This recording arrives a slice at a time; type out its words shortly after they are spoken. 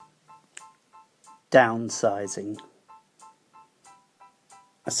Downsizing,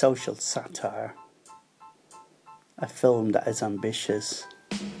 a social satire, a film that is ambitious,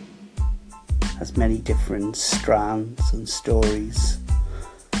 has many different strands and stories.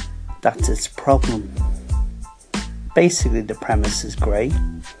 That's its problem. Basically, the premise is great.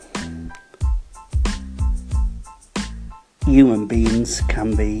 Human beings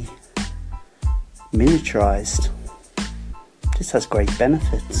can be miniaturized. This has great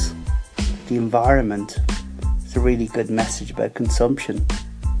benefits. The environment is a really good message about consumption.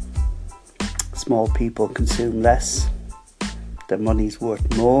 Small people consume less, their money's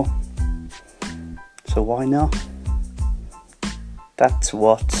worth more, so why not? That's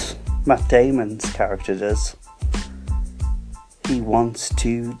what Matt Damon's character does. He wants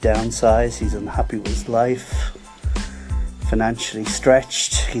to downsize, he's unhappy with his life, financially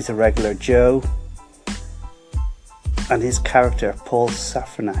stretched, he's a regular Joe, and his character, Paul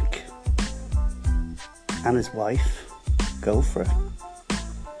Safranek, and his wife go for it.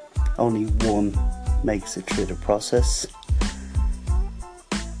 Only one makes it through the process.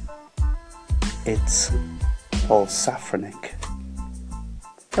 It's Paul Safranek,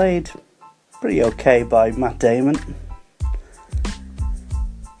 played pretty okay by Matt Damon.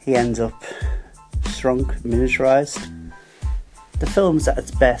 He ends up shrunk, miniaturized. The film's at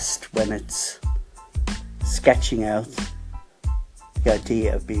its best when it's sketching out the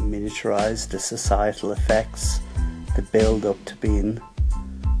idea of being miniaturized, the societal effects, the build up to being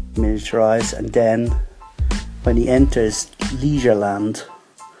miniaturized, and then when he enters leisure land,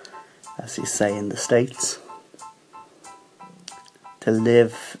 as you say in the States, to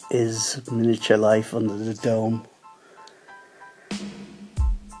live his miniature life under the dome.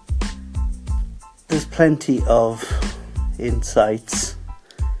 There's plenty of insights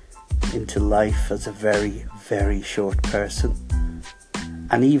into life as a very, very short person.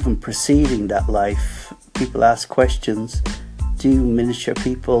 And even preceding that life, people ask questions. Do miniature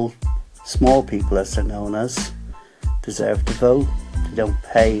people, small people as they're known as, deserve to vote? They don't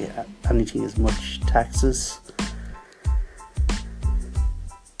pay anything as much taxes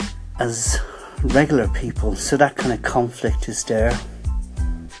as regular people, so that kind of conflict is there.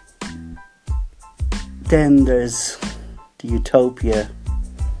 Then there's the utopia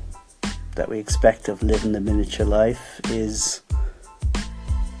that we expect of living the miniature life is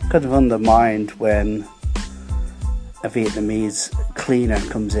kind of undermined when a Vietnamese cleaner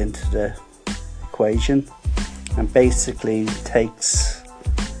comes into the equation and basically takes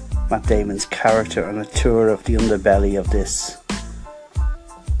Matt Damon's character on a tour of the underbelly of this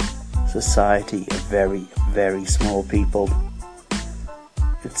society of very, very small people.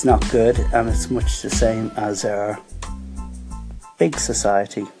 It's not good, and it's much the same as our big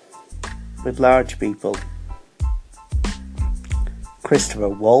society with large people.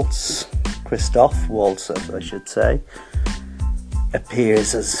 Christoph Waltz, I should say,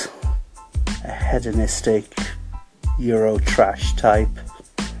 appears as a hedonistic Euro trash type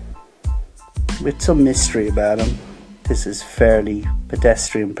with some mystery about him. This is fairly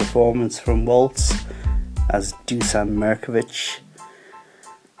pedestrian performance from Waltz as Dusan Mirkovic.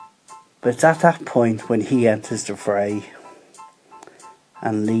 But it's at that point when he enters the fray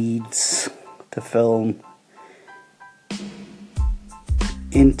and leads the film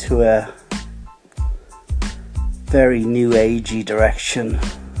into a very new agey direction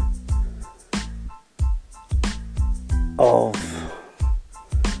of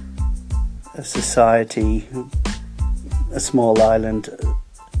a society, a small island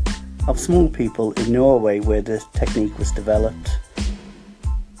of small people in Norway where the technique was developed,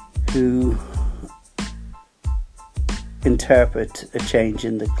 who interpret a change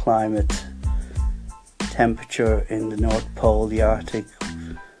in the climate, temperature in the North Pole, the Arctic,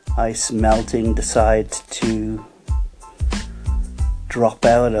 ice melting, decide to drop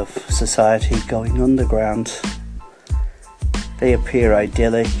out of society, going underground. They appear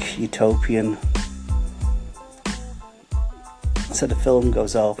idyllic, utopian. So the film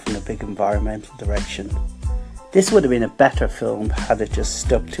goes off in a big environmental direction. This would have been a better film had it just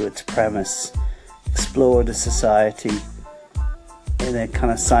stuck to its premise, explored the society in a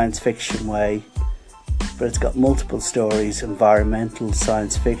kind of science fiction way, but it's got multiple stories: environmental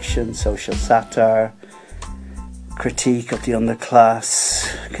science fiction, social satire, critique of the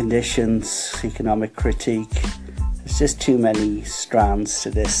underclass conditions, economic critique. There's just too many strands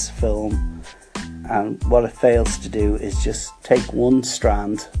to this film, and what it fails to do is just take one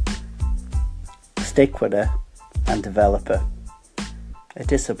strand, stick with it, and develop it. A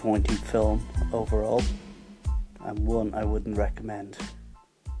disappointing film overall, and one I wouldn't recommend.